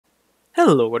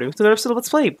Hello, welcome to another episode of Let's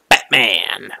Play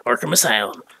Batman Arkham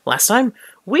Asylum. Last time,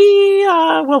 we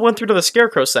went through to the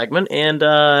Scarecrow segment and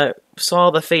saw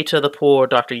the fate of the poor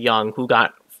Dr. Young, who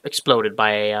got exploded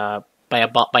by a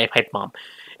pipe bomb.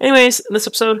 Anyways, in this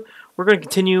episode, we're going to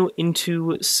continue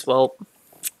into, well,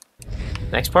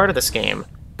 next part of this game,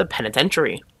 the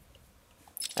penitentiary.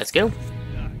 Let's go.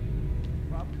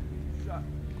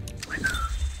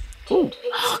 Ooh.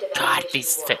 Oh god,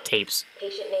 these fit tapes.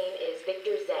 Patient name is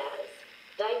Victor Zaz.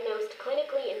 Diagnosed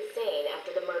clinically insane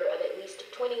after the murder of at least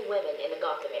 20 women in the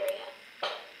Gotham area.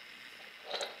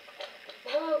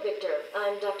 Hello, Victor.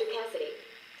 I'm Dr. Cassidy.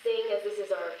 Seeing as this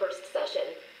is our first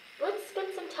session, let's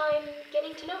spend some time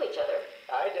getting to know each other.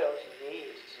 I don't need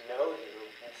to know you,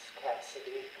 Miss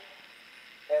Cassidy.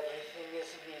 Everything is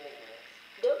meaningless.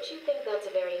 Don't you think that's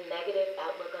a very negative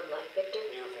outlook on life, Victor?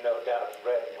 You've no doubt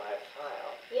read my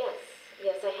file. Yes,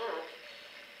 I have.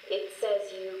 It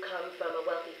says you come from a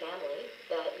wealthy family,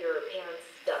 that your parents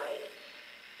died,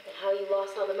 and how you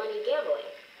lost all the money gambling.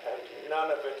 And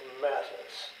none of it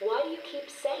matters. Why do you keep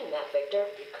saying that, Victor?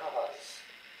 Because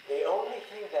the only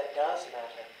thing that does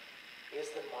matter is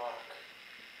the mark.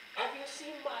 Have you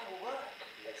seen my work,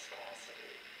 Miss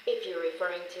Cassidy? If you're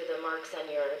referring to the marks on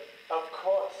your... Of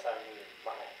course I mean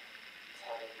my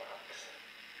tally marks.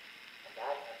 And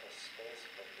I have a space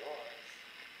for yours.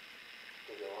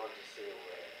 Do you want to see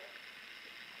where?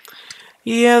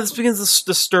 Yeah, this begins this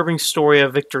disturbing story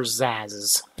of Victor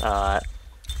Zaz's,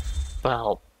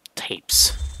 well,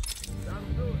 tapes.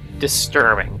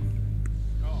 Disturbing.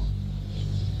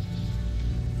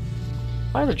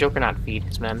 Why does the Joker not feed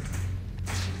his men?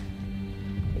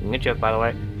 Good joke, by the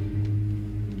way.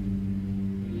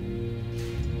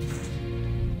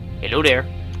 Hello there.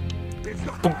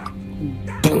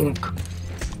 Boonk. Boonk.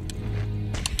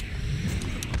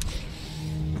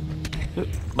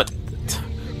 What?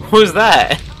 What was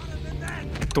that?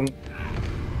 Dunk.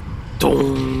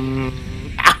 Dunk.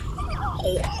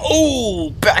 Ow.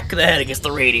 Oh! Back of the head against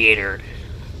the radiator.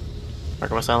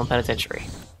 Arkham Asylum Penitentiary.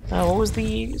 What was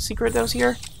the secret that was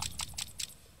here?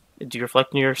 Do you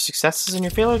reflect on your successes and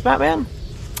your failures, Batman?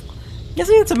 Yes,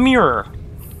 I think it's a mirror.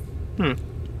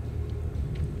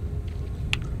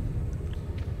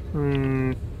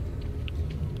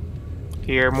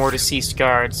 Here, more deceased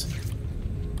guards.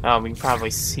 Oh, we can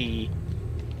probably see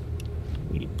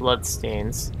the blood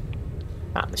stains.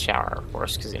 Not in the shower, of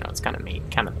course, because, you know, it's kind of the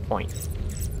point.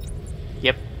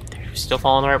 Yep, they're still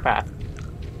following the right path.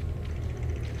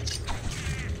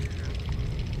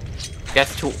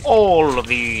 Death to all of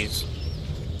these!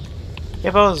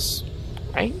 Yep, I was...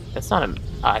 Right? That's not a...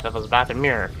 I thought that was a bathroom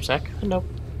mirror for a sec. Nope.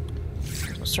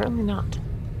 Well, certainly not.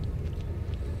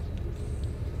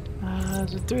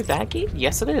 Is it through that gate?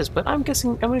 Yes, it is, but I'm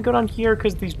guessing I'm gonna go down here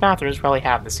because these bathrooms probably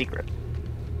have the secret.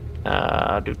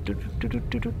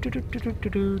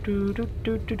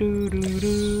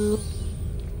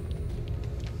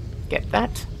 Get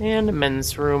that, and the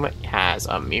men's room has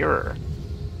a mirror.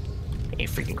 A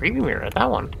freaking creepy mirror at that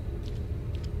one.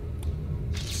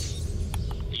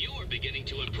 You're beginning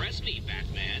to impress me,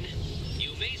 Batman.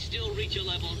 You may still reach a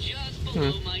level just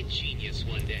below my genius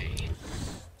one day.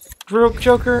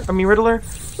 Riddler,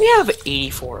 we have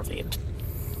 84 of these.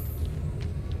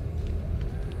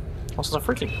 Also, it's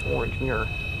a freaking orange mirror.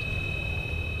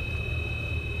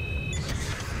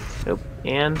 Nope,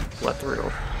 and let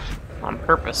through. On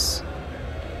purpose.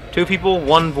 2 people,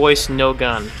 1 voice, no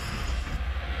gun.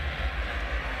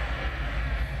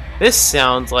 This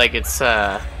sounds like it's,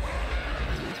 thing.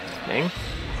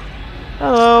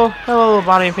 Hello,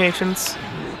 body patients.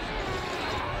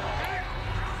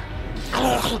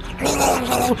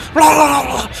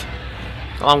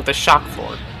 Along with the shock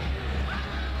floor.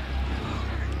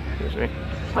 Excuse me.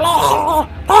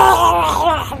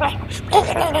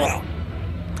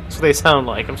 That's what they sound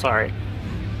like, I'm sorry.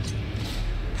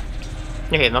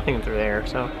 Okay, nothing through there,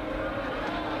 so...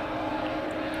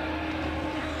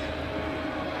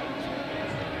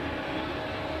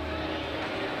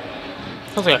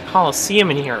 Sounds like a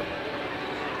coliseum in here.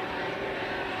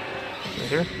 Right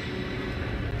here.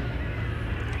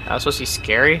 That was supposed to be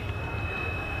scary.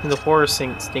 The horror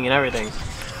sting and everything.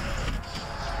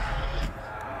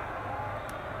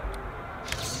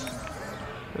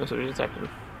 That's what we detected.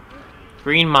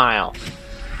 Green Mile.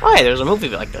 Oh, hey, there's a movie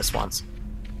like this once.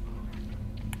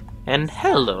 And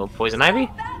hello, Poison Ivy.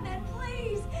 Batman,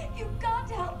 please! You've got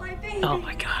to help my baby. Oh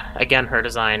my god. Again, her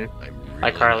design,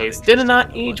 like Harley's, did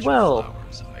not age well.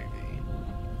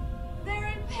 They're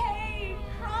in pain,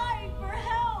 crying for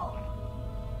help.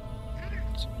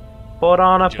 Put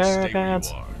on a Just pair of stay where you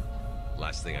pants. are.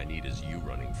 Last thing I need is you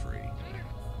running free.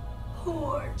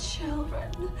 Poor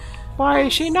children. Why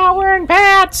is she not wearing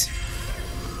pants?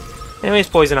 Anyways,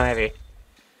 Poison Ivy.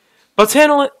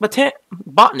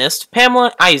 Botanist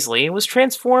Pamela Isley was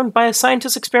transformed by a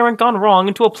scientist's experiment gone wrong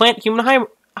into a plant-human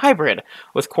hybrid.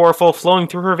 With chlorophyll flowing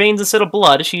through her veins instead of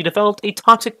blood, she developed a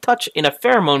toxic touch and a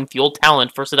pheromone-fueled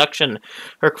talent for seduction.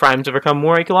 Her crimes have become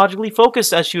more ecologically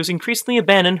focused as she was increasingly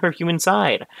abandoned her human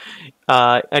side.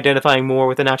 Identifying more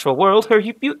with the natural world, her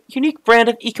unique brand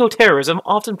of eco-terrorism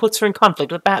often puts her in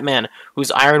conflict with Batman,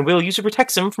 whose iron will usually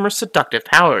protects him from her seductive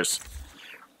powers.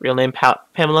 Real name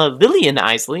Pamela Lillian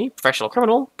Isley, professional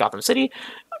criminal, Gotham City,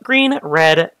 green,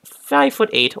 red,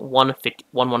 5'8",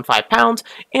 115 pounds,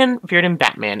 and appeared in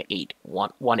Batman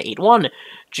 181,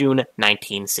 June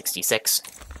 1966.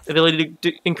 Ability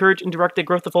to encourage and direct the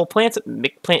growth of all plants,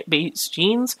 plant-based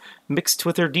genes, mixed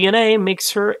with her DNA,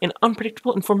 makes her an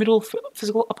unpredictable and formidable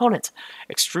physical opponent.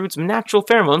 Extrudes natural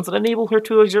pheromones that enable her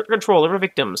to exert control over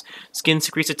victims. Skin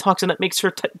secretes a toxin that makes her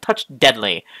touch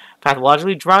deadly.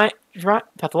 Pathologically drive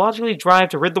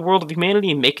to rid the world of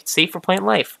humanity and make it safe for plant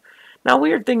life. Now,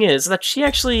 weird thing is that she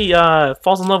actually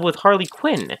falls in love with Harley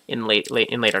Quinn in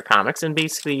later comics, and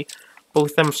basically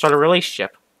both of them start a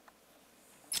relationship.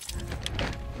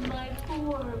 My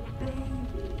poor babies.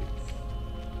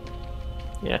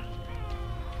 Yeah.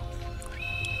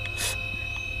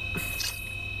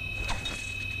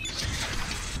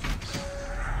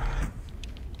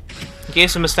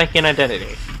 Gave some mistaken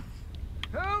identity.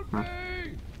 Help me!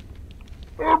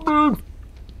 Help me!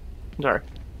 Sorry.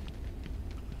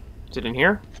 Is it in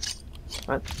here?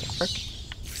 What the frick?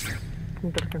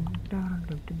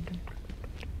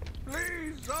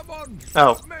 Please, someone!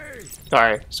 Oh. Help me!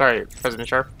 Sorry, President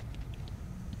Sharp.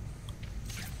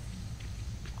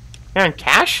 And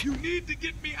cash? You need to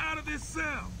get me out of this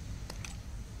cell.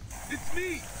 It's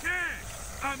me,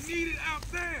 Cash. I'm needed out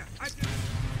there.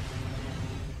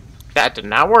 That did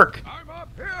not work. I'm up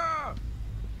here.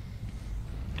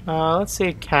 Let's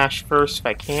say cash first if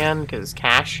I can, because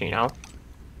cash, you know.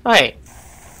 Oh, hey,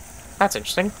 that's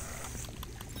interesting.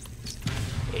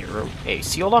 A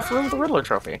sealed off room with a Riddler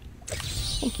trophy.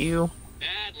 Thank you.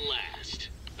 At last.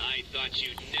 I thought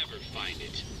you'd never find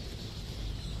it.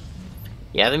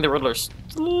 Yeah, I think the Riddler's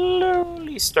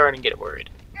slowly starting to get worried.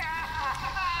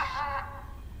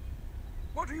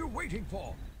 What are you waiting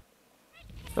for?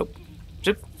 Oh,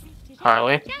 zip.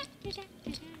 Harley.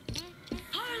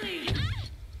 Harley!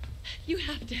 You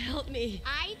have to help me.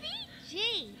 Ivy?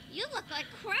 Gee, you look like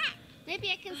crap.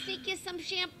 Maybe I can sneak you some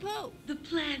shampoo. The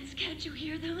plants, can't you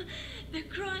hear them? They're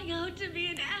crying out to me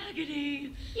in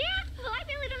agony. Yeah? Well, I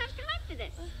really don't have time for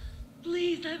this.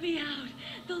 Please let me out.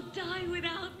 They'll die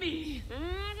without me.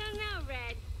 I don't know,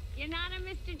 Red. You're not on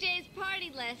Mr. J's party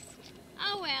list.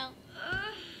 Oh, well.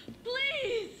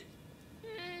 Please!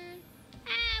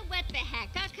 What the heck?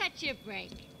 I'll cut you a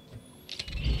break.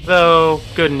 Though,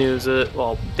 good news,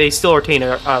 well, they still retain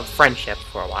a friendship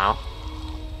for a while.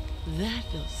 That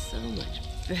feels so much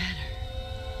better.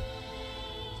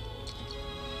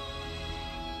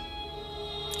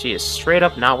 She is straight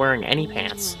up not wearing any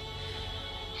pants.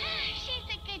 She's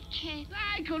a good kid.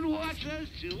 I could watch those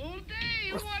two all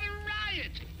day. What a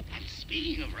riot! And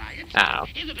speaking of riots, Ow.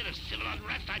 here's a bit of civil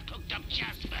unrest I cooked up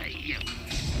just for you.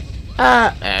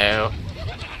 Uh-oh.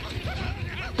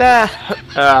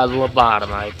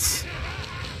 Lobotomites.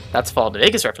 That's a Fall to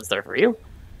Vegas reference there for you.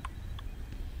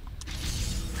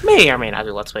 May or may not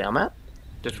do Let's Play on that.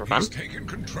 Just for fun. He's taken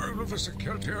control of the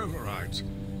security overrides.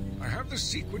 I have the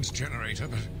sequence generator,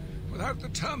 but without the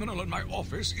terminal in my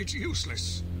office, it's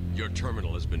useless. Your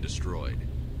terminal has been destroyed.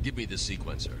 Give me the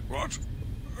sequencer. What?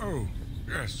 Oh,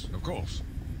 yes, of course.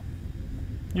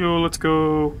 Yo, let's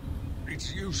go.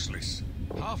 It's useless.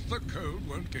 Half the code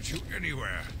won't get you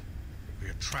anywhere.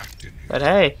 You'll be trapped in here. But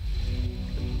hey.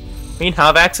 We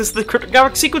have access to the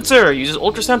cryptographic sequencer. Uses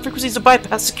ultrasound frequencies to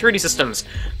bypass security systems.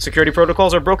 Security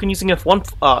protocols are broken using a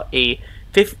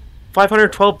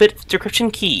 512-bit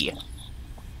decryption key.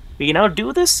 We can now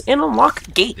do this and unlock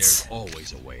gates. There's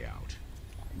always a way out.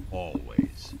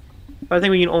 Always. I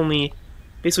think we can only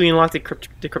basically unlock the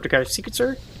cryptographic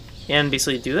sequencer and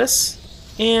basically do this.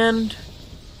 And,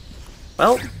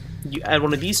 well, you add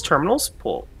one of these terminals,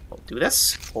 do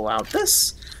this, pull out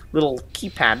this little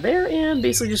keypad there, and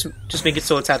basically just make it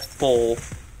so it's at full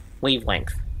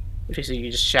wavelength. Which basically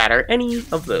you just shatter any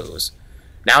of those.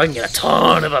 Now we can get a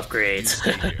ton of upgrades.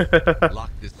 Lock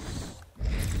this.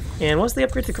 And what's the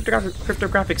upgrade to the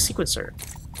cryptographic sequencer?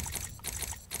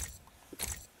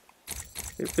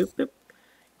 Boop, boop, boop.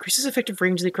 Increases effective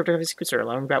range of the cryptographic sequencer,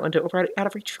 allowing Batman to override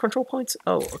out-of-reach control points.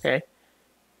 Oh, okay.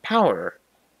 Power.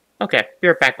 Okay, be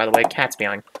right back, by the way. Cat's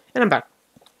meowing. And I'm back.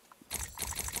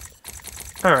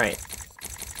 Alright.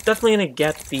 definitely gonna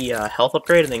get the health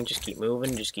upgrade and then just keep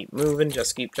moving, just keep moving,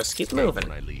 just keep moving.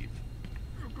 When I leave.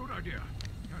 Good idea.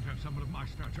 Can't have someone of my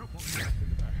stature falling back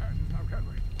into their hands now, can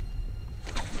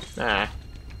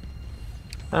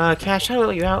we? Cash, how do I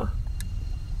let you out?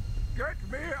 Get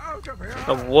me out of here!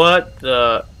 What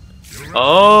the? You're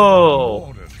Oh!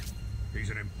 Warden. He's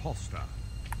an imposter.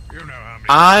 You know how many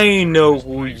I know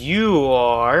who you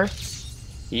are.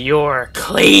 You're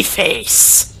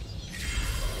Clayface.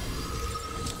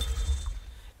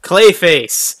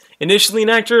 Clayface. Initially an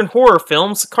actor in horror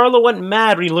films, Carlo went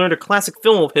mad when he learned a classic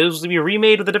film of his was to be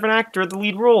remade with a different actor in the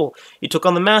lead role. He took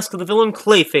on the mask of the villain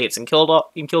Clayface and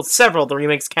killed several of the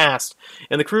remake's cast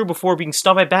and the crew before being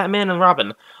stopped by Batman and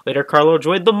Robin. Later, Carlo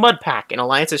joined the Mud Pack, an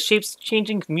alliance of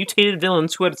shape-changing, mutated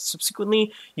villains who had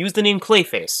subsequently used the name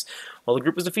Clayface. While the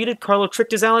group was defeated, Carlo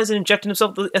tricked his allies and injected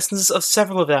himself with the essences of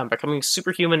several of them, becoming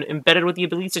superhuman, embedded with the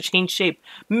ability to change shape,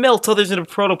 melt others into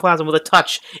protoplasm with a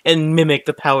touch, and mimic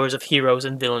the powers of heroes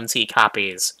and villains he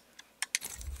copies.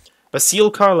 Basile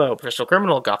Carlo, professional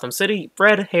criminal, Gotham City,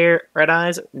 red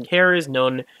eyes, hair is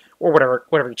known, or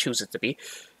whatever he chooses to be,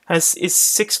 is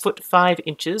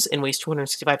 6'5" and weighs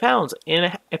 265 pounds,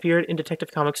 and appeared in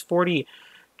Detective Comics 40,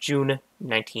 June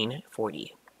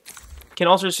 1940. Can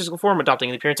alter his physical form, adopting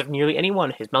the appearance of nearly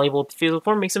anyone. His malleable physical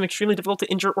form makes him extremely difficult to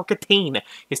injure or contain.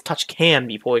 His touch can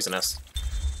be poisonous.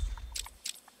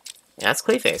 Yeah, that's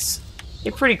Clayface.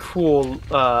 A pretty cool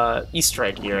Easter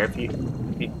egg here.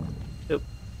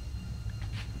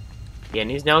 Yeah, and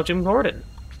he's now Jim Gordon.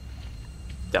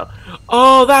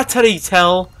 Oh, that's how you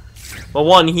tell. Well,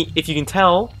 one, if you can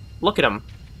tell, look at him.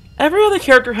 Every other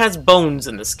character has bones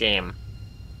in this game,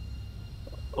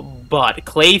 but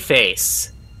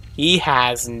Clayface, he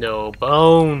has no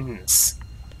bones.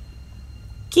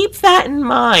 Keep that in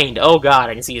mind. Oh god,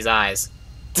 I can see his eyes.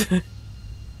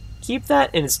 Keep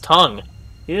that in his tongue.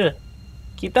 Yeah.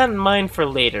 Keep that in mind for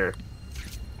later.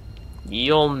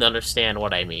 You'll understand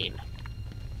what I mean.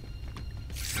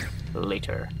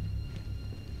 Later.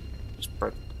 Just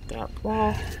break that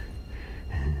wall.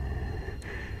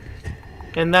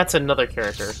 And that's another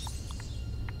character.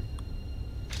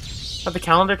 Of the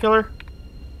calendar killer?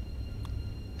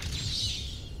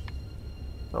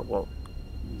 Oh, well.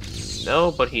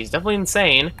 No, but he's definitely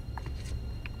insane.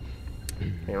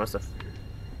 He must have...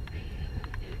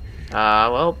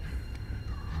 well...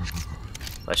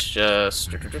 Let's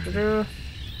just... roll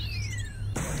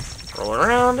it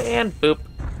around, and boop.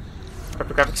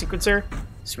 Cryptographic sequencer.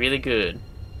 It's really good.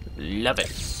 Love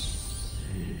it.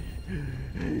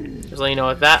 Just let you know,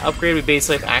 with that upgrade, we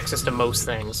basically have access to most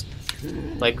things.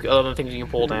 Like, other things you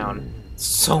can pull down.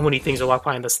 So many things to walk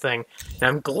behind this thing, and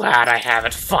I'm glad I have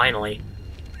it, finally.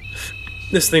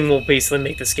 This thing will basically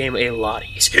make this game a lot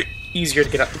easier to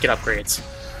get upgrades.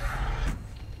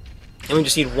 And we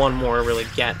just need one more to really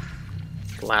get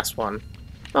the last one.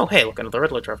 Oh, hey, look, another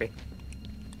Riddler trophy.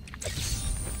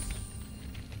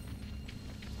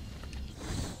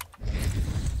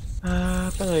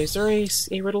 By the way, is there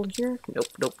a riddle here? Nope,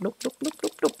 nope, nope, nope, nope,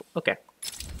 nope, nope. Okay.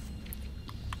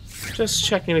 Just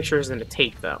checking to make sure there's a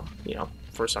tape, though, you know,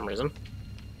 for some reason.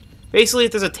 Basically,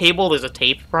 if there's a table, there's a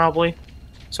tape, probably.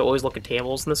 So always look at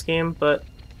tables in this game, but,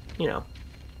 you know.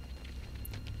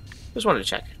 Just wanted to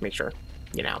check, make sure,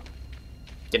 you know.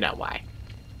 Didn't know why.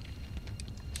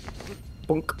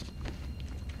 Boink.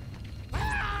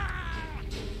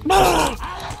 No!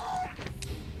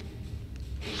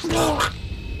 No!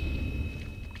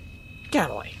 Get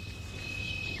away.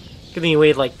 Good thing he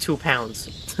weighed like 2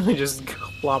 pounds. He just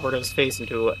clobbered his face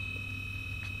into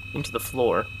the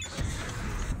floor.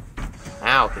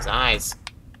 Ow, his eyes.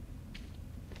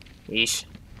 Yeesh.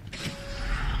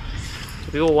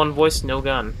 2 people, 1 voice, no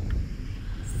gun.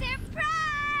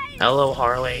 Surprise! Hello,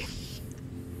 Harley.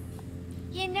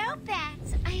 You know,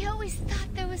 Bats, I always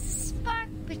thought there was a spark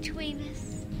between us.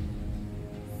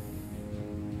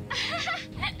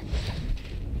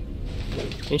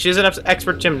 And she's an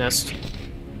expert gymnast.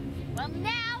 Well,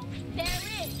 now there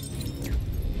is.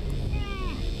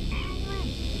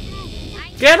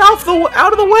 Get out of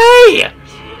the way!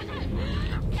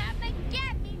 Come and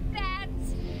get me,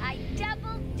 Bats. I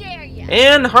double dare you.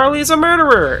 And Harley's a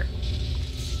murderer.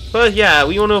 But yeah,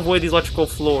 we want to avoid these electrical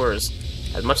floors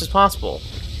as much as possible.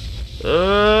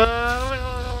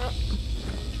 By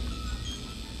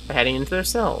heading into their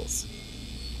cells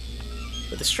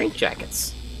with the straight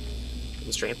jackets.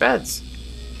 And straight beds.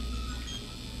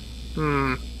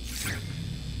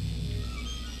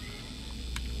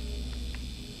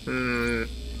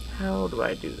 How do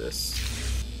I do this?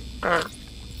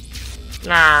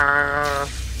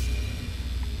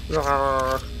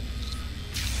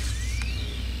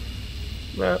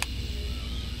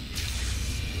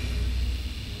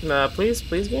 Please,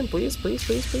 please, game, please, please,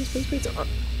 please, please, please, please.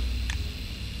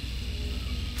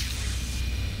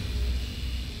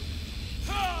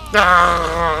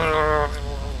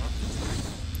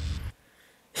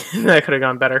 That could have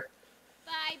gone better.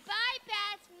 Bye-bye,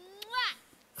 Bats.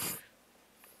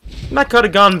 Mwah! That could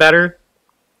have gone better.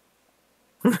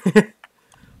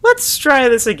 Let's try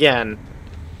this again.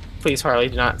 Please, Harley,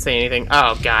 do not say anything.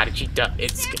 Oh God, she does.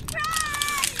 It's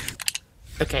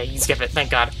okay. You skip it.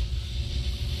 Thank God.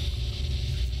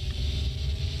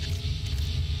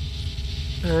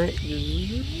 All right.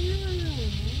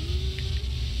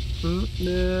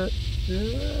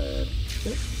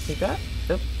 Take that.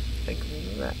 Nope. Take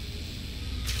that.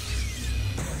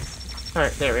 All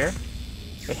right, there we are.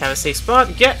 We have a safe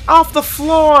spot. Get off the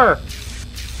floor!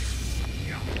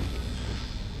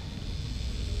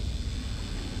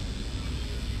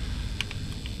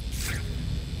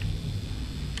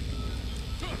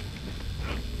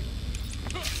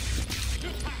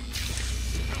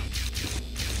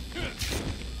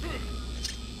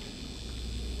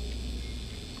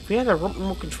 If we had a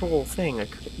remote control thing, I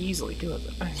could easily do it,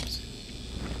 but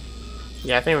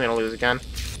yeah, I think we're gonna lose again.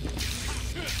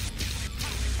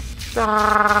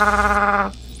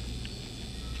 Ah!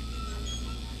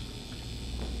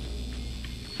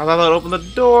 I thought I'd open the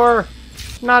door!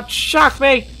 Not shock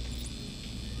me!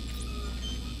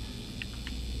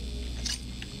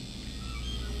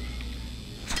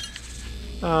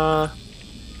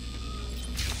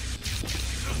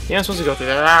 Yeah, I'm supposed to go through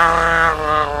there.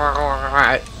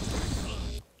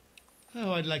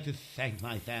 Oh, I'd like to thank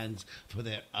my fans for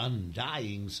their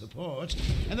undying support,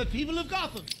 and the people of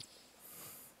Gotham.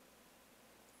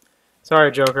 Sorry,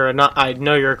 Joker. I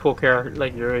know you're a cool character,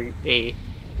 like you're a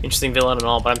interesting villain and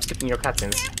all, but I'm skipping your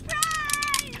cutscenes.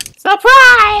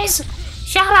 Surprise!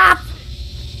 Shut up!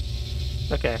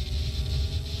 Okay.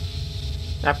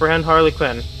 Apprehend Harley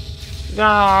Quinn.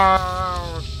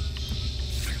 No!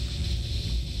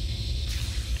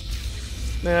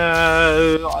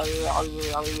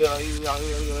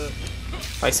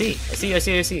 I see.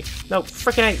 No,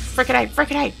 frickin'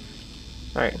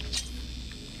 Alright.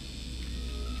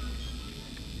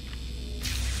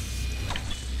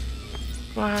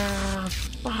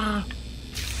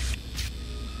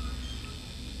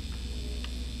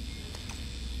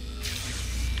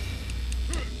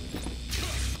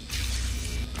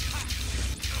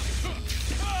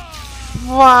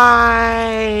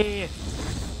 Why?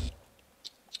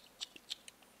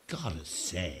 Gotta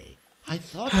say, I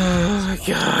thought. Oh my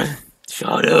God!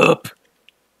 Shut up.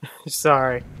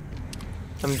 Sorry.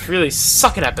 I'm really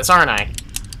sucking at this, aren't I?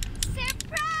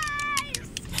 Surprise!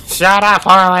 Shut up,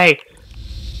 Harley!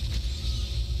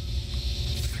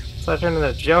 So I turned into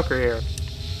the Joker here.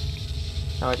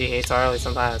 Oh, he hates Harley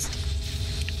sometimes.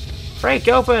 Break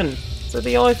open! So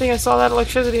the only thing I saw that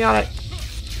electricity on it.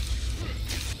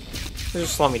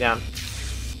 Just slow me down.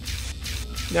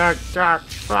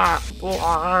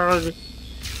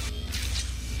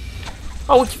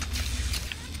 Oh!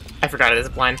 I forgot it is a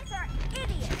zipline.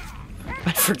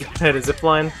 I forgot it is a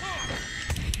zipline.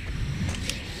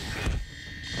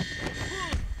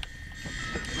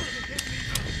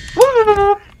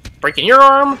 Breaking your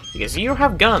arm because you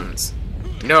have guns.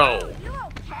 No.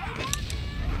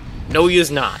 No, he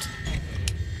is not.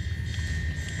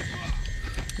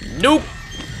 Nope.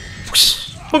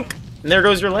 Boink. And there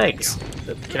goes your legs.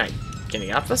 Can you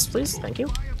get off this, please? Thank you.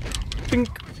 Bink,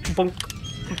 bonk,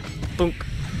 bonk,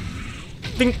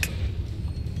 bink,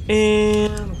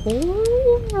 and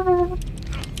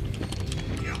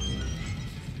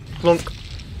plunk,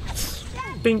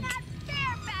 bink.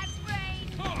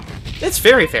 It's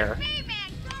very fair.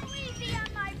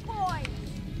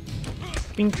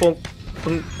 Bing bonk,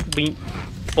 bonk, bing,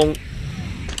 bonk,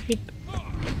 beep,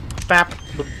 bap,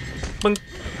 bonk,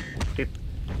 beep,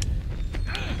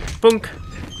 bonk.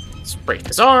 Let's break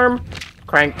his arm.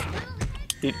 Crank.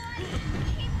 Beep.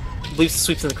 Leaves the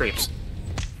sweeps and the creeps.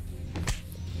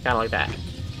 Kinda like that.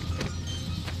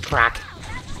 Crack.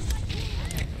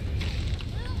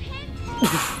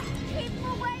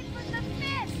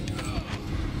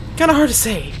 Kinda hard to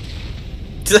say.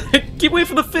 Keep away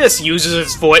from the fist. Uses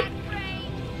his foot.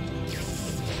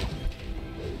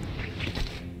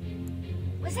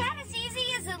 Was that as easy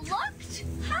as it looked?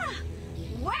 Huh.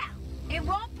 Well, it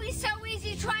won't be so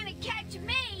easy trying to catch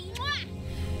me.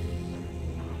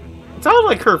 It sounded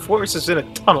like her voice is in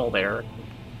a tunnel there.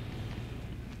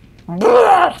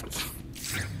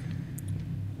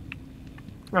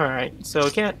 Alright, so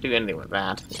we can't do anything with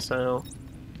that. So,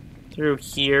 through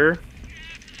here.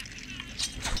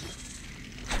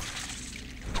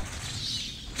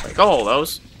 Break all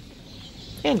those.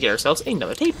 And get ourselves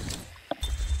another tape.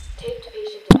 Taped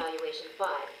patient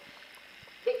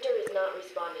Victor is not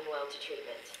responding well to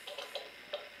treatment.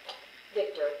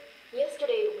 Victor,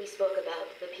 yesterday we spoke about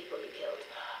the people you killed.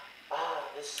 Ah,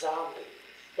 the zombies.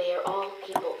 They are all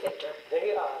people, Victor.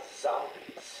 They are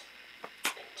zombies.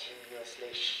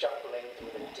 Continuously shuffling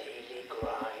through the daily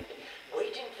grind,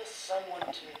 waiting for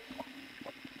someone to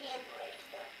liberate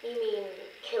them. You mean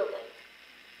kill them?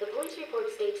 The police report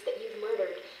states that you've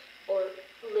murdered, or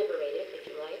liberated, if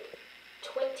you like,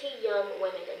 20 young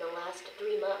women in the last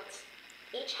 3 months.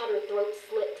 Each had her throat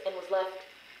slit and was left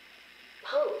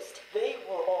posed. They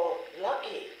were all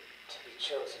lucky to be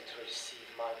chosen to receive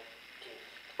my gift.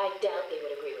 I doubt they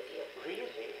would agree with you.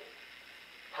 Really?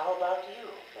 How about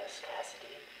you, Miss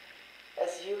Cassidy?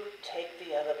 As you take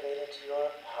the elevator to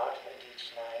your apartment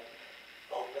each night,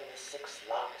 open the 6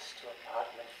 locks to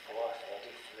apartment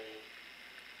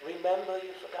 433. Remember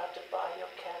you forgot to buy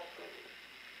your cat food.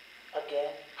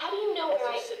 Again. How do you know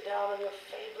where As you sit down on your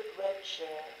favorite red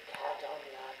chair, cat on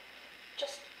lap,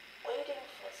 just waiting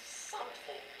for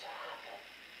something to happen.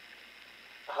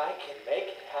 I can make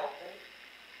it happen,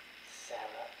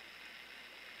 Sarah.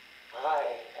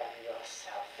 I am your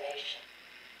salvation.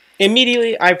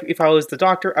 Immediately, if I was the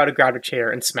doctor, I would have grabbed a chair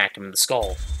and smacked him in the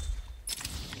skull.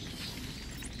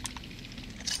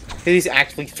 He's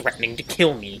actually threatening to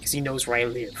kill me because he knows where I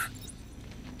live.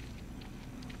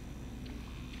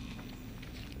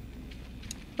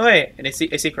 Oh, hey, and a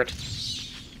secret.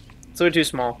 So too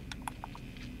small.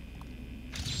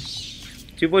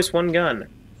 2 voice, 1 gun.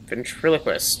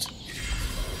 Ventriloquist.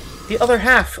 The other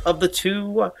half of the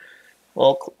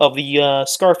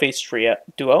Scarface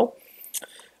duo.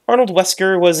 Arnold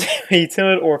Wesker was a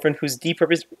timid orphan whose deep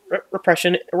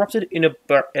repression erupted in a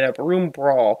barroom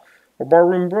brawl,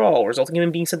 resulting in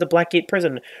him being sent to Blackgate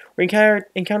Prison, where he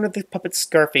encountered the puppet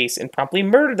Scarface and promptly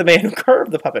murdered the man who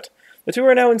carved the puppet. The two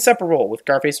are now inseparable, with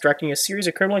Scarface directing a series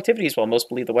of criminal activities, while most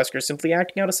believe that Wesker is simply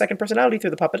acting out a second personality through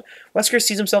the puppet. Wesker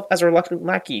sees himself as a reluctant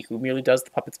lackey who merely does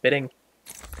the puppet's bidding.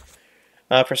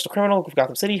 Personal criminal of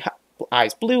Gotham City,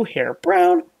 eyes blue, hair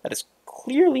brown. That is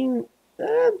clearly,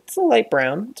 it's a light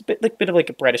brown. It's a bit of a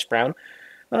reddish brown.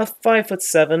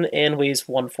 5'7" and weighs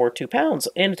 142 pounds.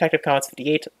 And Detective Comics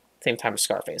 58, same time as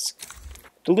Scarface.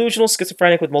 Delusional,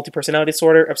 schizophrenic with multi-personality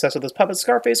disorder, obsessed with his puppet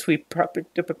Scarface, who he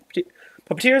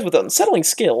puppeteers with unsettling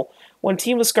skill. When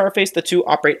teamed with Scarface, the two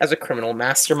operate as a criminal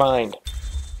mastermind.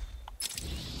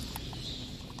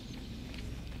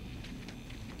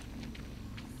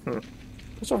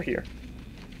 What's over here?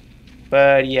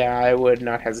 But yeah, I would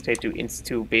not hesitate to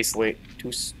basically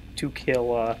kill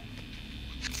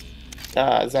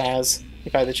Zaz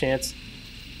if I had the chance.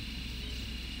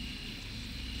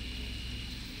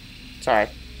 Sorry.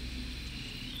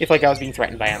 If like I was being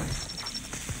threatened by him.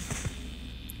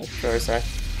 That's what I say.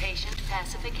 Patient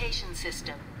pacification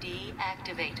system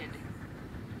deactivated.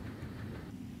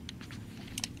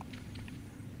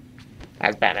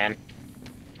 That's Batman.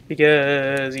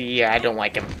 Because, yeah, I don't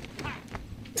like him.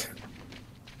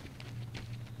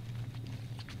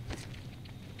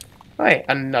 Alright,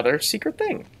 another secret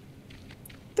thing.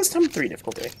 This time 3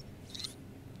 difficulty.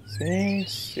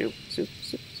 Soup.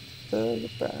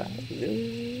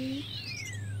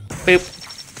 Boop.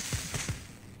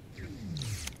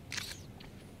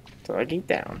 So I get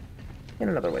down. And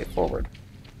another way forward.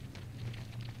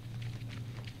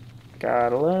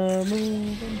 Gotta love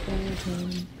moving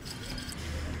forward.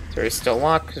 So it's still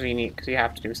locked because you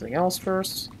have to do something else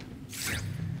first.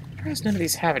 Surprised none of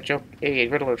these have a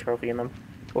Riddler trophy in them.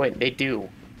 Oh, wait, they do.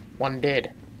 One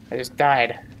did. I just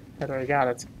died. How do I got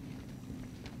it?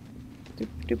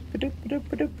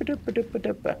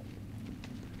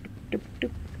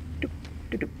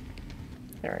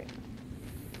 Alright.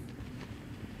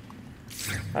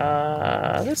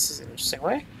 This is an interesting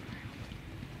way.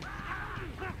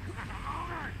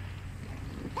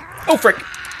 Oh, frick!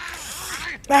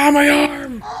 Ah, my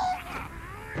arm!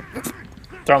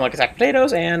 Throw them like a sack of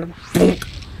potatoes, and boom!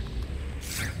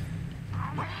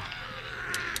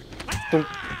 Boom.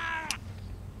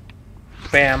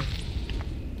 Bam.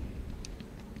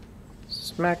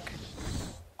 Smack.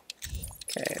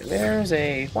 Okay, there's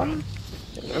a one.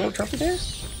 There's a little trophy there.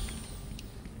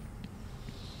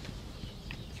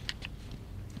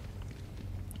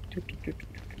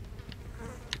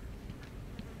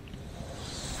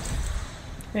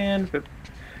 And boop.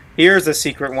 Here's the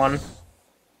secret one.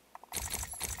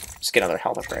 Just get another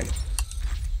health upgrade.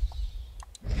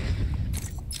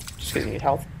 Just because you need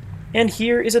health. And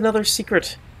here is another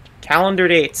secret. Calendar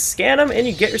dates. Scan them and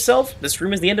you get yourself. This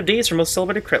room is the end of days for most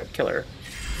celebrated killer.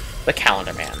 The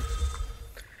Calendar Man.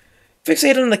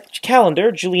 Fixated on the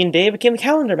calendar, Julian Day became the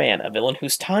Calendar Man, a villain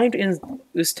who's tied with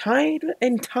his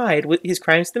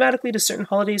crimes thematically to certain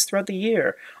holidays throughout the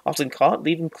year, often caught,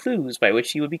 leaving clues by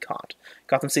which he would be caught.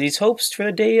 Gotham City's hopes for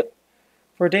a day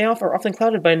off are often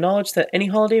clouded by knowledge that any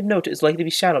holiday of note is likely to be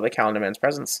shadowed by Calendar Man's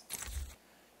presence.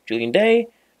 Julian Day,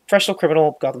 professional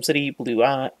criminal, Gotham City, blue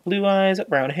eyes,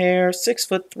 brown hair,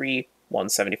 6'3",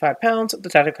 175 pounds,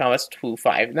 Detective Comics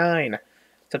 259,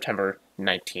 September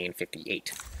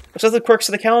 1958. Obsessed with quirks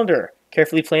of the calendar,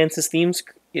 carefully plans his themes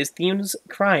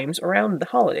crimes around the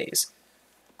holidays.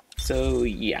 So,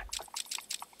 yeah.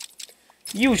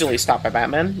 Usually stopped by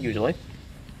Batman, usually.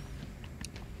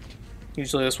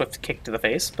 Usually a swift kick to the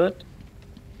face, but...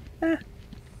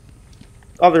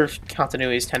 Other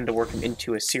continuities tend to work him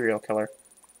into a serial killer.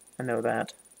 I know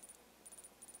that.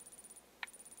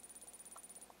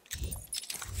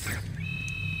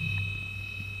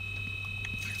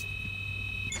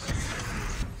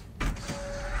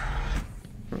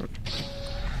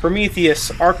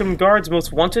 Prometheus, Arkham Guard's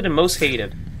most wanted and most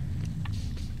hated.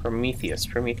 Prometheus.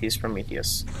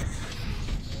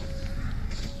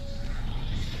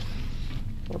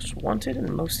 Most wanted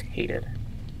and most hated.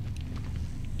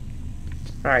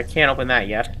 Alright, can't open that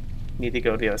yet. Need to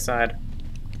go to the other side.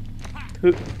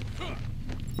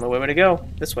 No way to go.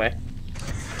 This way.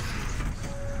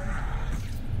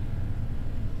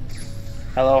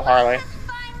 Hello, Harley.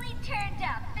 Finally turned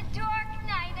up, the Dark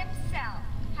Knight himself.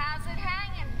 How's it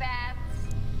hanging, Babs?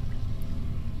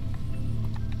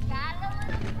 Got a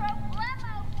little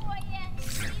problemo for you.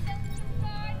 See those two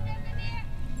guards over there?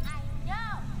 I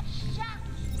know.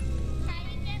 Shucks. How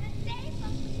you gonna save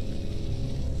them?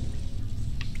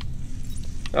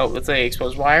 Oh, let's say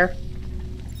exposed wire.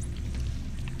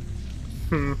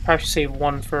 Probably should save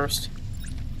one first.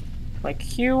 Like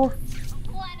Q. Wanna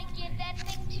give that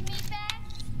thing to me back?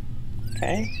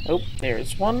 Okay. Oh,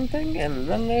 there's one thing, and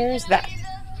then there's that.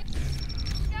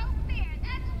 No fair,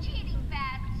 that's cheating,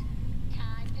 Babs.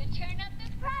 Time to turn up the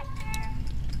pressure.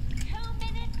 2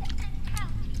 minutes and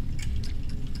counting.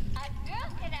 A girl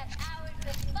could have hours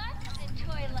of fun with a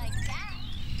toy like that.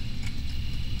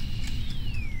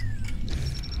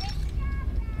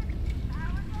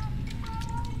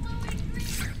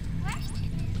 Question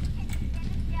is, can you get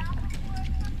it down before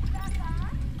it comes back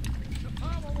on? The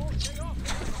power won't stay off.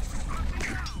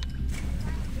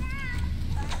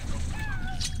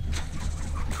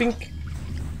 Pink.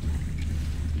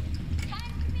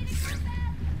 Time for me to go,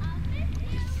 Babs. I'll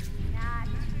miss you. Not.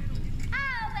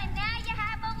 Oh, and now you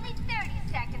have only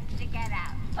 30 seconds to get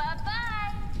out.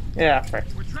 Bye-bye. Yeah, right.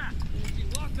 We're trapped. You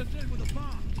locked us in with a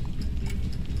bomb.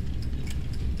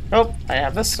 Oh, I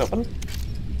have this open.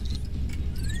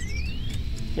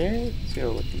 Okay, let's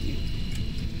go with the...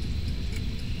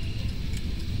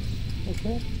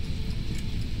 Okay.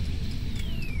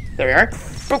 There we are.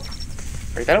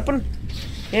 Boop. Break that open.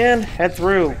 And head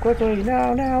through. Quickly.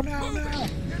 Now. Get out of here,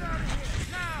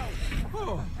 now!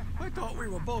 Oh, I thought we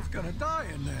were both gonna die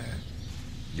in there.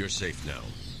 You're safe now.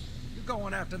 You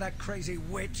going after that crazy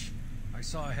witch? I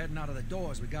saw her heading out of the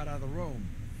door as we got out of the room.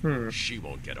 She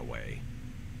won't get away.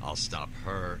 I'll stop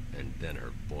her and then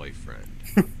her boyfriend.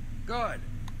 Good.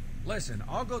 Listen,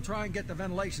 I'll go try and get the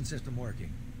ventilation system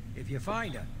working. If you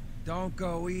find her, don't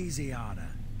go easy on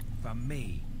her. For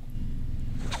me.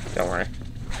 Don't worry.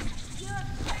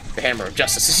 The hammer of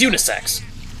justice is unisex.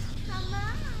 Come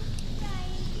on.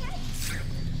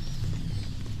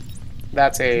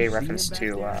 That's a reference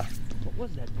to, What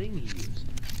was that thing he used?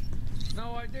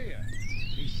 No idea.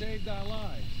 He saved our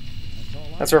lives. That's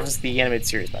all that's a reference to the animated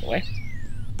series, by the way.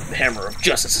 The hammer of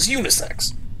justice is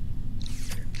unisex.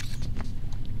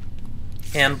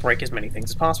 And break as many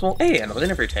things as possible. Hey, another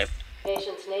interview tape.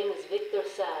 Patient's name is Victor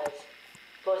Saz.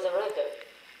 For the record,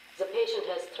 the patient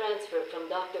has transferred from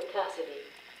Dr. Cassidy,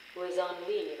 who is on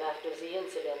leave after the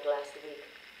incident last week.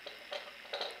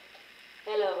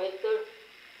 Hello, Victor.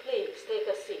 Please, take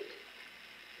a seat.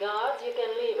 Guards, you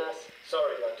can leave us.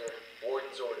 Sorry, Doctor.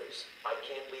 Warden's orders. I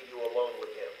can't leave you alone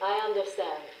with him. I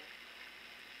understand.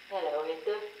 Hello,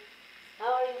 Victor.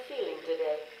 How are you feeling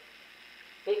today?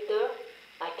 Victor,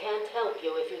 I can't help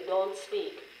you if you don't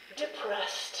speak.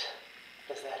 Depressed.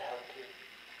 Does that help you?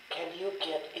 Can you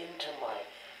get into my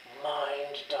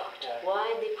mind, Doctor?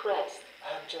 Why depressed?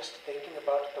 I'm just thinking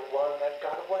about the one that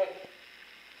got away.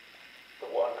 The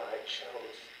one I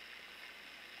chose.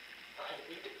 I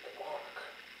needed the mark.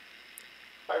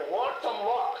 I want the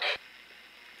mark!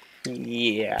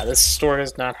 Yeah, this story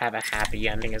does not have a happy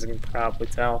ending, as you can probably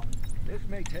tell. This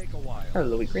may take a while.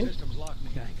 Hello, Louis Green. System's locked me.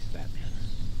 Thanks, Batman.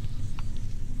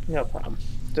 No problem.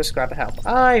 Just glad to help.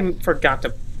 I forgot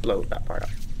to blow that part up.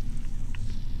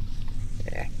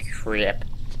 Yeah, crap.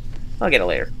 I'll get it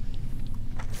later.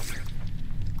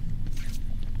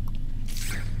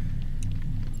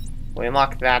 We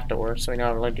unlock that door, so we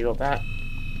know how to deal with that.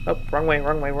 Oh, wrong way,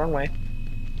 wrong way, wrong way.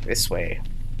 This way.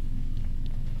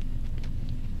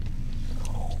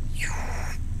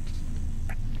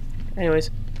 Anyways.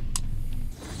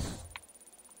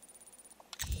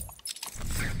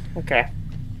 Okay.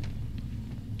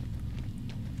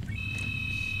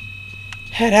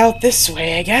 Head out this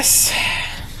way, I guess.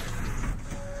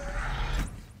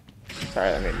 Sorry,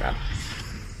 that made me mad.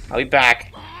 I'll be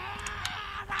back.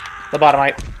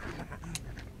 Lobotomite.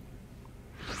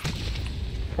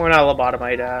 Or not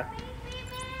lobotomite,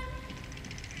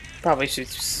 probably should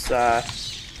just,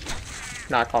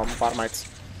 not call them lobotomites.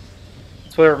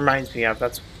 That's what it reminds me of.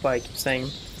 That's why I keep saying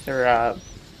they're,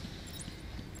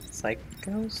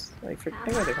 psychos? I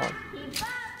forget what they call them. Keep up.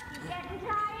 You getting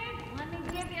tired? Let me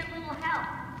give you a little help.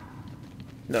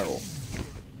 No.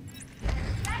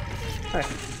 Hi.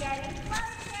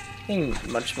 Hey,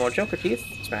 much more Joker teeth.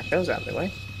 Smack those out of the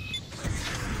way.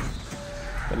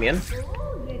 Let me in. Ooh,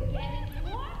 you're getting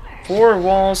warmer. 4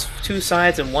 walls, 2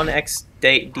 sides, and 1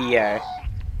 XDA.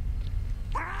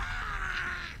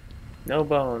 No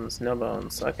bones, no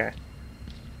bones. Okay.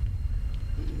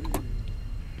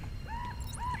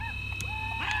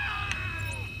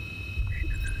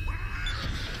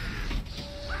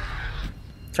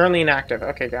 Currently inactive.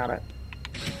 Okay, got it.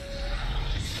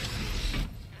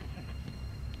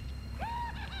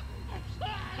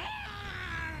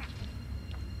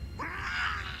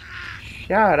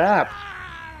 Shut up.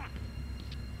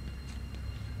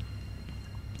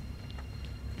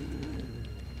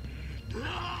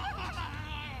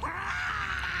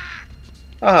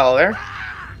 Oh, hello there.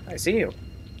 I see you.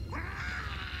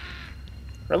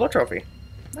 Riddler trophy.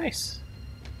 Nice.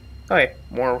 Oh, hey,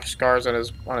 more scars on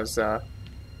his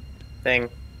thing,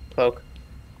 cloak.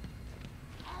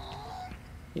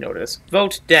 You know what it is.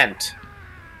 Vote Dent.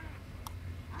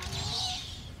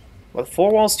 With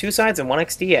 4 walls, 2 sides, and 1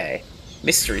 XDA.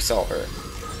 Mystery solver.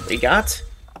 We got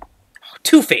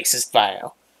Two-Face's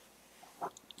file.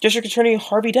 District Attorney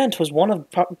Harvey Dent was one of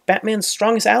Batman's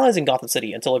strongest allies in Gotham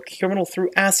City until a criminal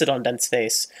threw acid on Dent's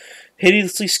face.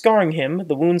 Hideously scarring him,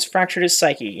 the wounds fractured his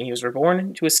psyche, and he was reborn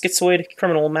into a schizoid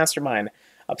criminal mastermind,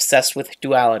 obsessed with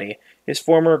duality. His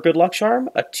former good luck charm,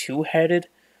 a 2-headed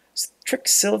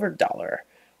trick-silver dollar,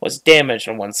 was damaged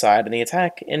on one side in the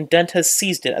attack, and Dent has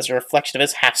seized it as a reflection of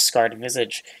his half-scarred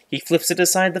visage. He flips to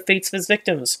decide the fates of his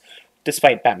victims.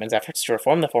 Despite Batman's efforts to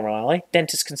reform the former ally,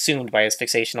 Dent is consumed by his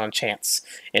fixation on chance,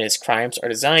 and his crimes are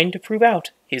designed to prove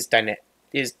out his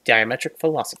diametric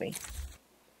philosophy.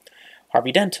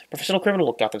 Harvey Dent, professional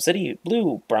criminal, Gotham City,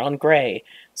 blue, brown, gray,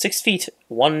 6 feet,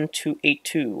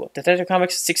 1282, Detective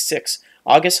Comics 66,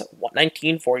 August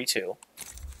 1942.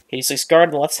 Hideously scarred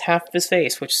on the left half of his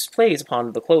face, which plays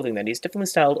upon the clothing that he's differently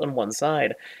styled on one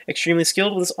side. Extremely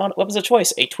skilled with his weapons of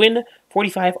choice, a twin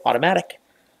 .45 automatic.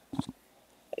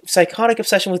 Psychotic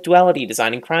obsession with duality,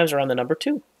 designing crimes around the number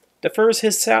 2. Defers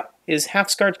his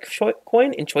half-scarred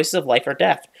coin in choices of life or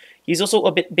death. He's also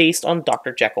a bit based on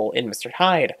Dr. Jekyll and Mr.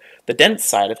 Hyde. The Dent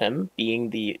side of him being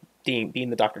the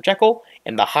Dr. Jekyll,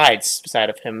 and the Hyde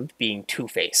side of him being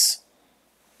Two-Face.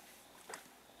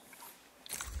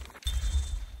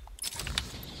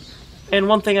 And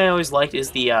one thing I always liked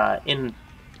is the in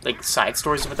like side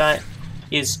stories with that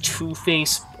is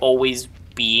Two-Face always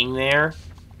being there.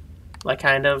 Like,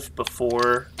 kind of,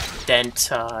 before Dent,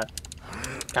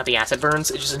 got the acid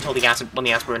burns. It's just until when the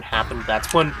acid burn happened,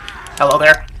 that's when, hello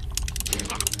there,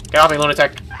 get off me,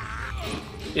 lunatic,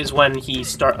 is when he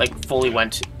fully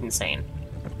went insane.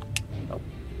 Oh.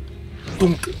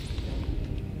 Dunk.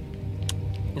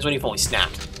 Is when he fully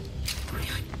snapped.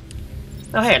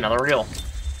 Oh, hey, another reel.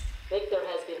 Victor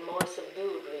has been more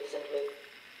subdued recently.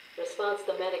 Response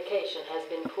to medication has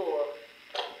been poor.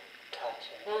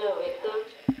 Hello, Victor.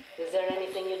 Is there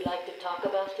anything you'd like to talk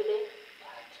about today?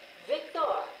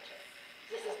 Victor!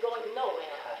 This is going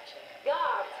nowhere.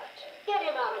 Guard! Get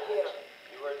him out of here!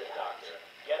 You heard the doctor.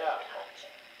 Get up.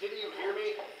 Didn't you hear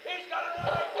me? He's got a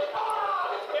knife!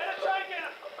 Ah! Get a trike in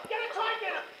him! Get a trike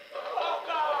in him! Oh,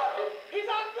 God! He's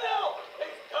on Bill!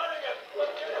 He's cutting him!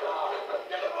 Get him off!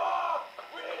 Get him off!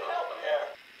 We need help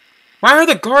here! Why are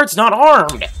the guards not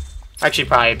armed? Actually,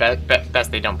 probably best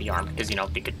they don't be armed, because,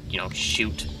 they could,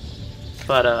 shoot.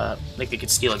 But, like, they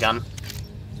could steal a gun.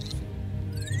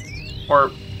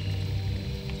 Or...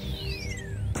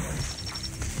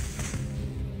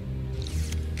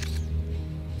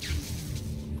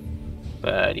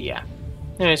 But, yeah.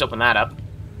 Anyways, open that up.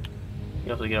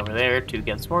 You have to get over there to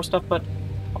get some more stuff, but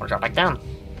I want to drop back down.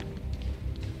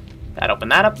 That open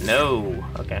that up? No.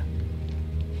 Okay.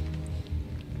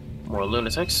 More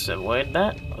lunatics. Avoid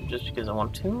that. Just because I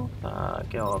want to.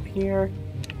 Go up here.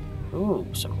 Ooh,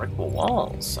 some brickable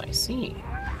walls. I see.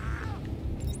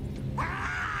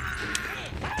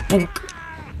 Boom.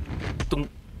 Boom.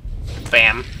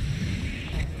 Bam.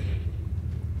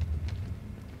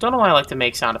 Don't know why I like to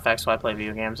make sound effects while I play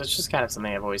video games. It's just kind of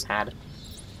something I've always had.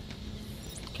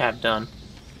 Kind of done.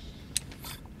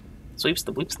 Sweeps,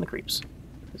 the bleeps, and the creeps,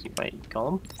 as you might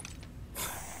call them.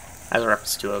 As a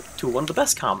reference to one of the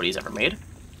best comedies ever made.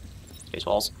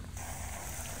 Baseballs.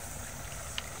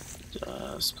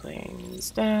 Just playing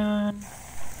these down.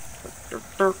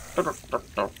 Boom, boom,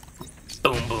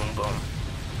 boom.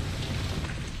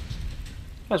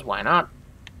 Because why not?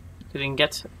 You can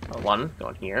get one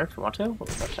going here if you want to.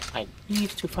 But I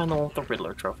need to find the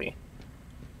Riddler trophy.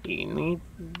 You need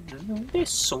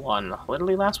this one.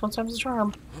 Literally last one times the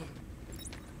charm.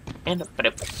 And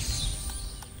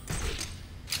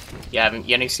you haven't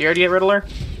any scared yet, Riddler?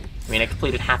 I mean, I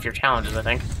completed half your challenges, I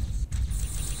think.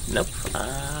 Nope.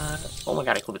 Oh my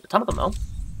god, I completed a ton of them though.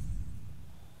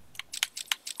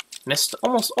 Missed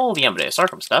almost all the Amadeus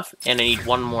Arkham stuff, and I need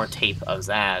one more tape of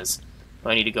Zaz. So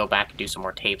I need to go back and do some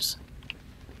more tapes.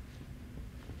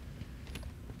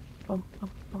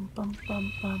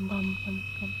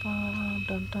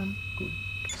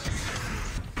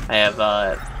 I have,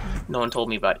 no one told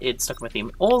me about it, stuck in my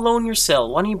theme. All alone in your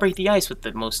cell, why don't you break the ice with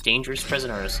the most dangerous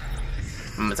prisoners?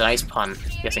 It's an ice pun.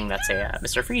 Guessing that's a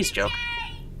Mr. Freeze joke.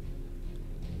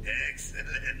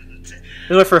 Excellent. This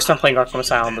is my first time playing Arkham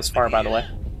Asylum this far, by the way.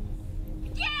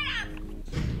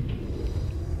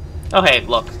 Oh hey,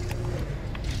 look.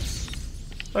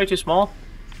 Way too small?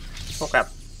 Oh crap.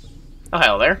 Oh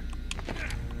hello there.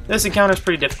 This encounter is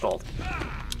pretty difficult.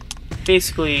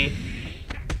 Basically,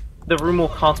 the room will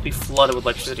constantly be flooded with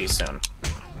electricity soon.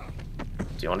 So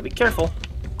you want to be careful.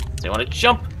 So you want to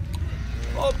jump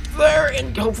up there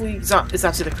and hopefully it's not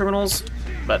see the criminals,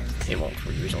 but it won't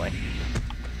usually.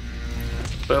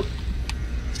 Boop.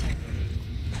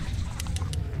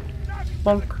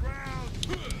 Bonk.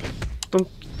 Dunk.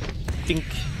 Dink.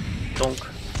 Donk.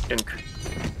 Dunk.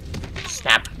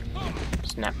 Snap.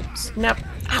 Snap. Snap.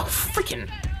 Ow, freaking!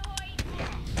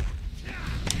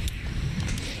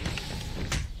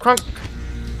 Crunk.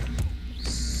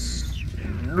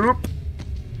 Nope.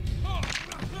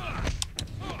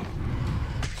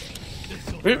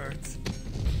 Boop.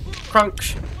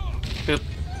 Crunch. Boop.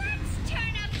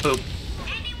 Boop.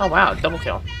 Oh wow, double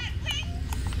kill.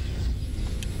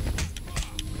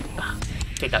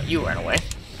 Take out you right away.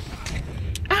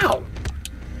 Ow!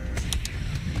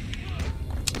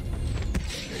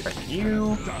 Break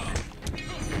you.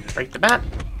 Break the bat.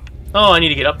 Oh, I need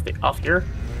to get up off here.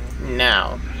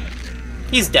 Now.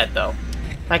 He's dead, though.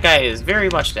 That guy is very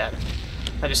much dead.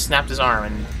 I just snapped his arm,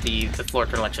 and the floor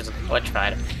turned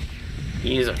electrified.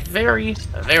 He is very,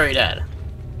 very dead.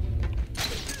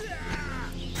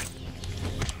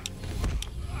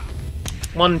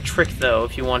 One trick, though,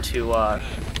 if you want to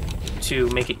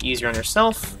make it easier on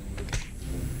yourself,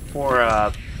 for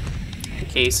the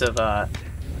case of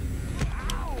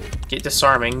get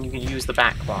disarming, you can use the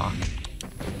back claw.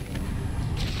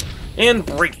 And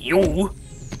break you!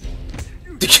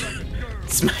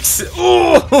 Smacks it.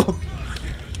 Oh!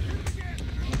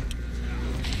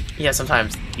 Yeah,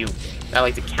 sometimes I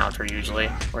like to counter usually,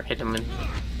 or hit him in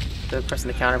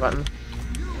pressing the counter button.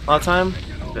 All the time,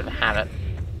 it's a bit of a habit.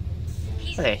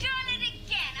 Hey. Done it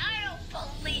again! I don't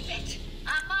believe it!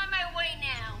 I'm on my way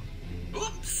now.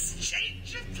 Oops!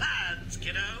 Change of plans,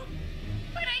 kiddo.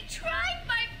 But I tried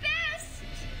my best!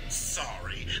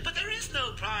 Sorry, but there is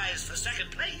no prize for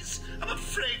second place. I'm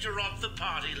afraid you're off the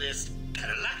party list.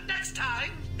 Better luck next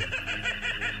time. No!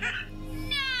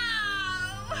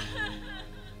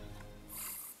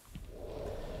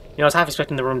 You know, I was half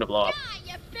expecting the room to blow up.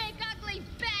 You big ugly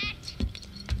bat!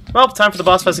 Well, time for the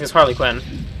boss fight against Harley Quinn.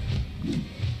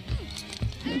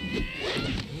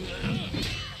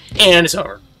 And it's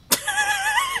over.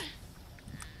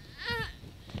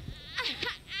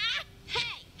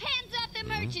 Hey, hands off the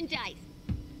merchandise!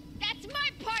 That's my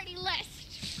party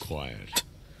list! Quiet.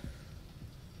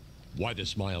 Why the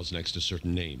smiles next to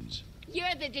certain names?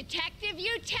 You're the detective,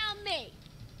 you tell me!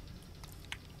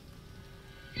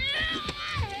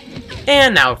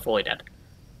 And now fully dead.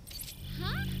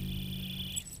 Huh?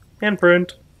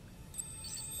 Handprint.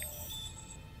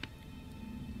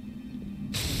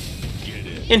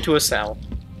 Into a cell.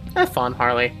 Have fun,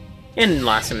 Harley. In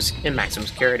maximum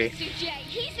security. Mr. J,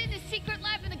 he's in the secret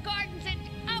lab in the gardens and...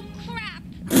 oh, crap!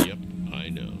 Yep, I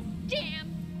know. Damn!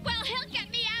 Well, he'll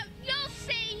get me out, you'll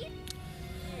see!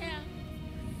 Yeah.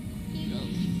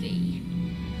 You'll see.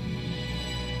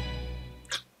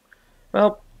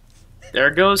 Well, there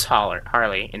goes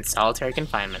Harley in solitary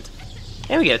confinement.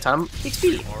 And we get a ton of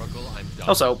XP. Oracle, I'm done.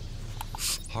 Also,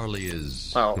 Harley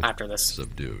is well, after this,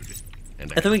 subdued.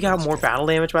 And I think we got more battle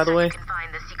damage, by the way.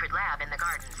 Find the secret lab in the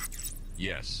gardens.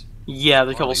 Yes. Yeah,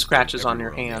 there's a couple Harley's scratches been on your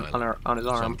everywhere hand, the island, on his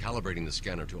so I'm arm. calibrating the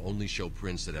scanner to only show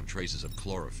prints that have traces of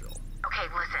chlorophyll. Okay,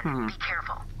 listen, be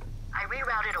careful. I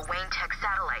rerouted a Wayne Tech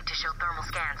satellite to show thermal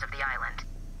scans of the island.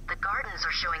 The gardens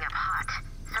are showing up hot.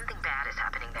 Something bad is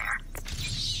happening there.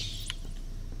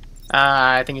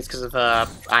 I think it's because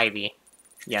of, Ivy.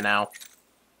 You know.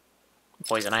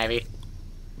 Poison Ivy.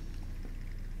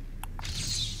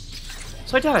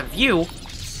 So I got a view.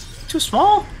 Too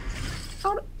small?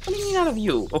 What do you mean out of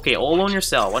view? Okay, all alone in your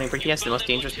cell. Why don't you break the ice to the most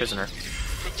dangerous prisoner?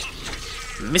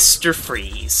 Mr.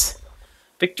 Freeze.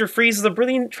 Victor Freeze is a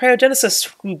brilliant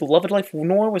cryogenicist whose beloved wife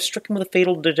Nora was stricken with a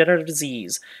fatal degenerative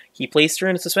disease. He placed her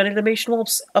in a suspended animation while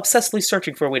obsessively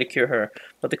searching for a way to cure her,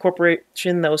 but the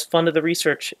corporation that was funded the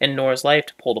research and Nora's life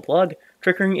to pull the plug,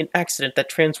 triggering an accident that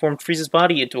transformed Freeze's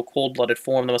body into a cold-blooded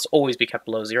form that must always be kept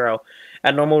below zero.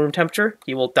 At normal room temperature,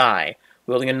 he will die.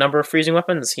 Wielding a number of freezing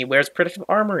weapons, he wears protective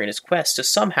armor in his quest to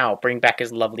somehow bring back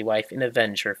his lovely wife and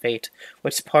avenge her fate,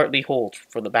 which partly holds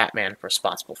for the Batman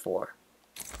responsible for.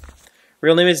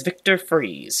 Real name is Victor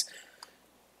Freeze.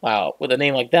 Wow, with a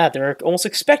name like that, they're almost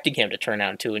expecting him to turn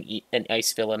out into an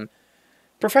ice villain.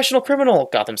 Professional criminal,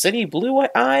 Gotham City, blue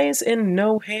eyes and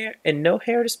no hair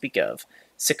to speak of.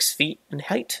 6 feet in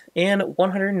height and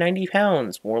 190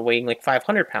 pounds, more weighing like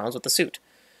 500 pounds with the suit.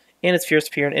 And its first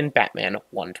appearance in Batman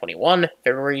 121,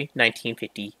 February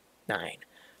 1959.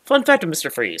 Fun fact of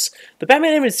Mr. Freeze: the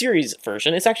Batman animated series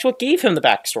version is actually what gave him the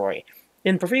backstory.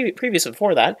 In previous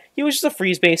before that, he was just a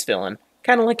Freeze-based villain,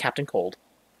 kind of like Captain Cold.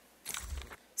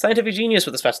 Scientific genius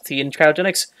with a specialty in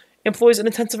cryogenics, employs an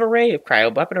intensive array of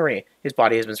cryo-weaponry. His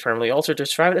body has been permanently altered to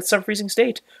survive at sub-freezing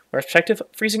state, wears protective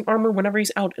freezing armor whenever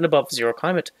he's out and above zero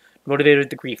climate,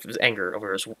 motivated the grief of his anger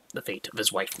over the fate of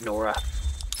his wife, Nora.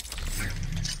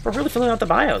 We're really filling out the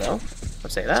bio, though. I'll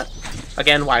say that.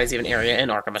 Again, why is he have an area in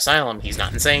Arkham Asylum? He's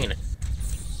not insane.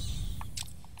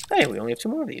 Hey, we only have 2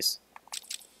 more of these.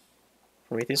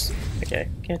 Prometheus? Okay,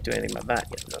 can't do anything about that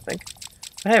yet, I don't think.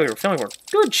 But hey, we were filming a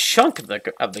good chunk of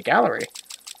the gallery.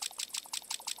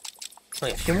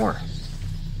 Only a few more.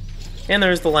 And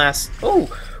there's the last...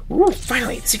 Oh! Ooh,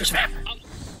 finally! The secret map!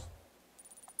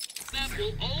 That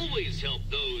will always help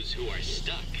those who are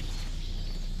stuck.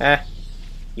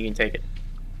 You can take it.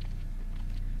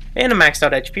 And a maxed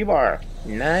out HP bar.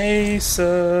 Nice,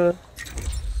 armor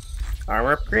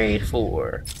upgrade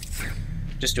 4.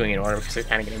 Just doing it in order because they're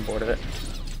kind of getting bored of it.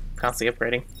 Constantly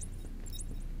upgrading.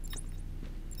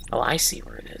 Oh, I see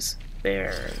where it is.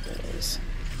 There it is.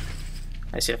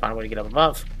 I just need to find a way to get up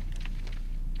above.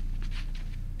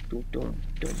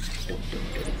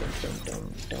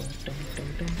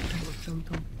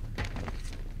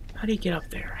 How do you get up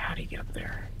there? How do you get up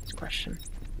there? It's a question.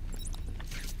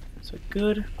 It's a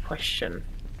good question.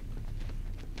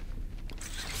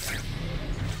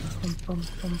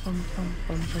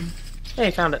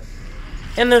 Hey, found it.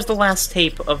 And there's the last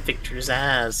tape of Victor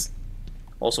Zsasz.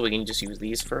 Also, we can just use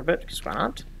these for a bit, because why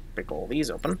not? Break all these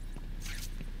open.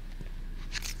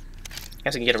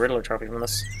 Guess I can get a Riddler trophy from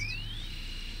this.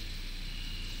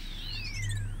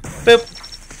 Boop!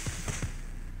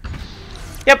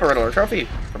 Yep, a Riddler trophy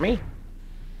for me.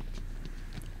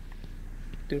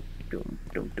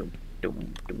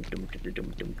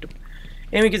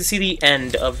 And we get to see the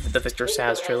end of the Victor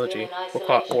Zsasz trilogy,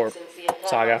 or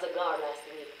saga.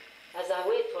 As I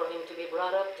wait for him to be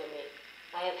brought up to me,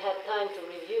 I have had time to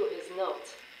review his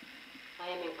notes. I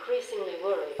am increasingly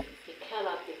worried he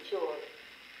cannot be cured.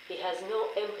 He has no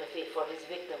empathy for his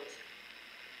victims.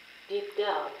 Deep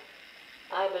down,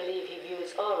 I believe he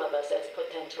views all of us as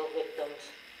potential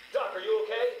victims. Doc, are you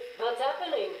okay? What's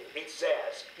happening? It's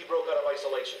Zsasz. He broke out of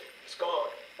isolation. He's gone.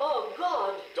 Oh,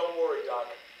 God! Don't worry, Doc.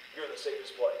 You're in the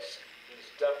safest place. He's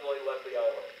definitely left the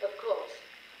island. Of course.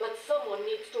 But someone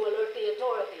needs to alert the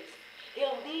authorities.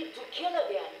 He'll need to kill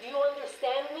again. Do you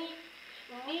understand me?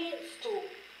 Needs to.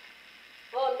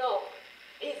 Oh, no.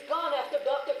 He's gone after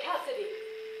Dr. Cassidy.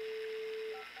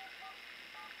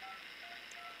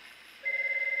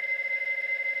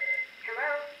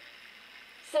 Hello?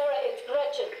 Sarah, it's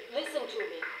Gretchen. Listen to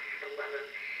me.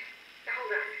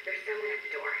 Hold on. There's someone at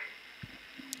the door.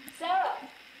 Sarah!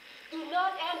 Do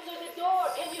not answer the door.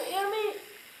 Can you hear me?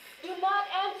 Do not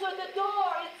answer the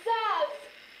door. It's Zsasz.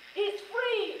 He's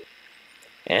free.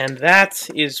 And that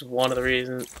is one of the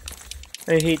reasons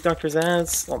I hate Dr.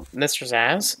 Zsasz, well, Mr.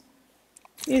 Zsasz,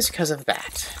 is because of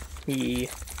that. He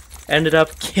ended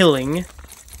up killing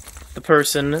the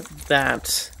person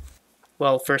that,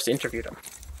 well, first interviewed him.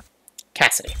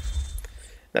 Cassidy.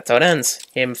 That's how it ends.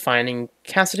 Him finding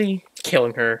Cassidy,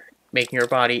 killing her, making her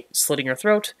body, slitting her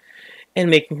throat, and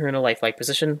making her in a lifelike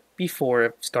position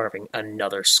before starving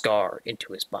another scar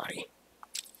into his body.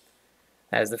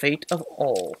 That is the fate of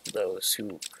all those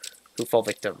who fall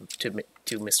victim to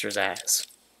Mr. Zsasz.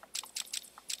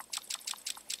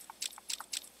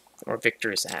 Or Victor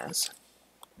Zsasz.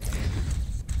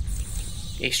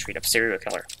 A straight-up serial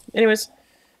killer. Anyways,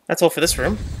 that's all for this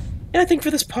room. And I think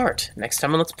for this part. Next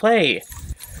time on Let's Play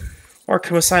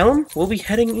Arkham Asylum, we'll be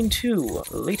heading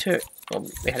later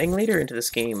into this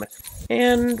game.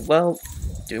 And, well,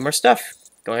 doing more stuff.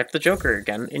 Going after the Joker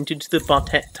again, into the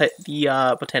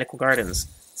botanical gardens.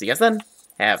 See you guys then.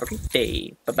 Have a great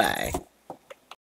day. Bye-bye.